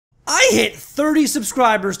I hit 30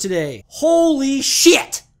 subscribers today. Holy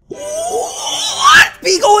shit! What?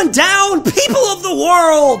 Be going down, people of the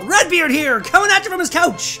world! Redbeard here, coming at you from his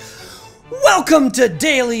couch. Welcome to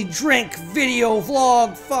Daily Drink Video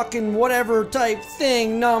Vlog fucking whatever type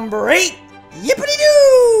thing number 8.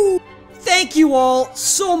 Yippity-doo! Thank you all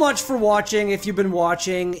so much for watching. If you've been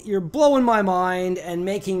watching, you're blowing my mind and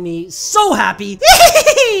making me so happy.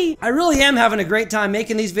 I really am having a great time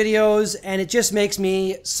making these videos, and it just makes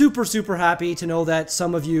me super happy to know that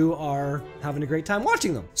some of you are having a great time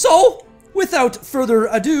watching them. So, without further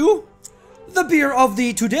ado, the beer of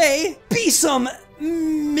the today be some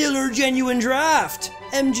Miller Genuine Draft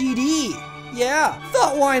MGD. Yeah,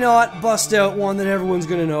 thought why not bust out one that everyone's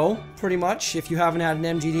gonna know, pretty much. If you haven't had an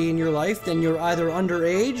MGD in your life, then you're either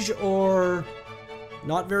underage or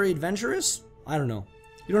not very adventurous? I don't know.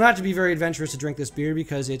 You don't have to be very adventurous to drink this beer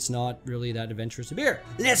because it's not really that adventurous a beer.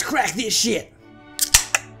 Let's crack this shit!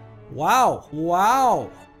 Wow, wow.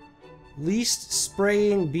 Least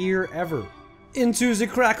spraying beer ever. Into the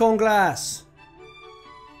crack on glass.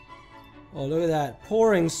 Oh, look at that.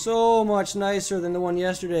 Pouring so much nicer than the one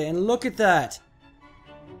yesterday. And look at that.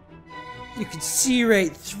 You can see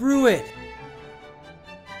right through it.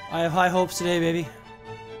 I have high hopes today, baby.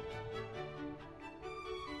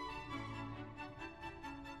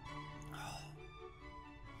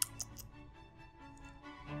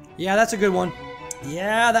 Yeah, that's a good one.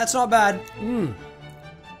 Yeah, that's not bad.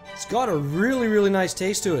 It's got a really nice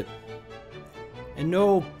taste to it. And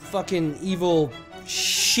no fucking evil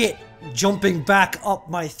shit jumping back up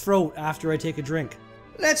my throat after I take a drink.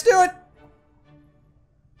 Let's do it!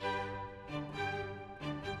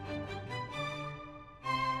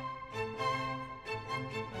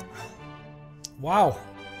 Wow.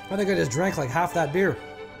 I think I just drank like half that beer.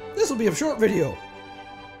 This will be a short video.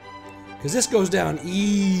 Because this goes down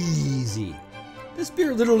easy. This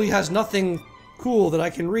beer literally has nothing cool that I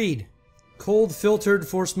can read. Cold filtered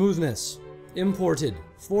for smoothness. Imported.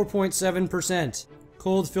 4.7%.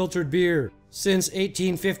 Cold filtered beer. Since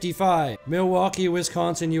 1855. Milwaukee,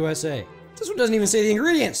 Wisconsin, USA. This one doesn't even say the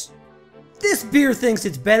ingredients. This beer thinks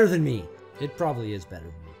it's better than me. It probably is better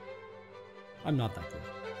than me. I'm not that good.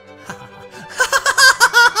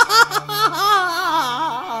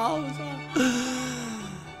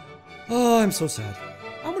 Oh, I'm so sad.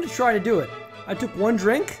 I'm gonna try to do it. I took one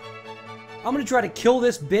drink. I'm gonna try to kill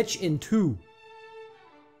this bitch in 2.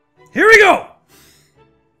 Here we go!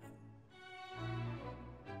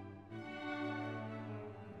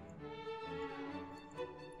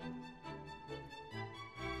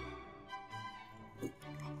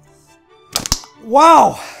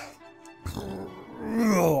 Wow!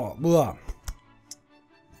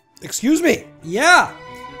 Excuse me. Yeah!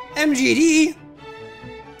 MGD.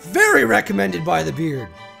 Very recommended by the beard.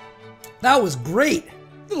 That was great.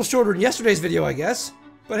 A little shorter than yesterday's video, I guess.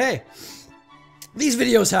 But hey, these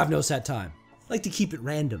videos have no set time. I like to keep it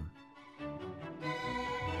random.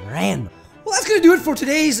 Random. Well, that's gonna do it for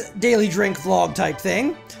today's daily drink vlog type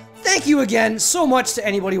thing. Thank you again so much to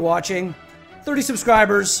anybody watching. 30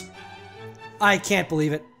 subscribers. I can't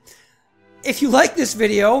believe it. If you like this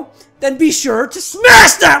video, then be sure to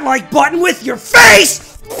smash that like button with your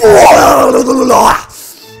face!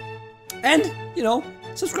 And, you know,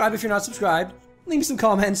 subscribe if you're not subscribed. Leave me some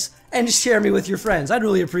comments and just share me with your friends. I'd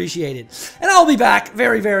really appreciate it. And I'll be back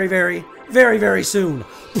very soon.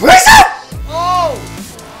 Peace out! Oh!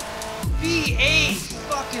 B8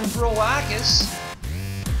 fucking broacus.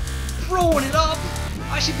 Throwing it up.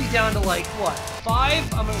 I should be down to like, what,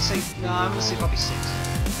 5? I'm gonna say probably 6.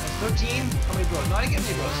 13? How many bros? No, I didn't get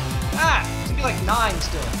many bros. It's gonna be like 9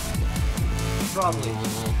 still. Probably.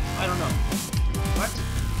 I don't know. What?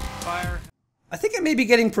 Fire. I think I may be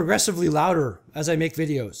getting progressively louder as I make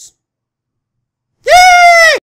videos.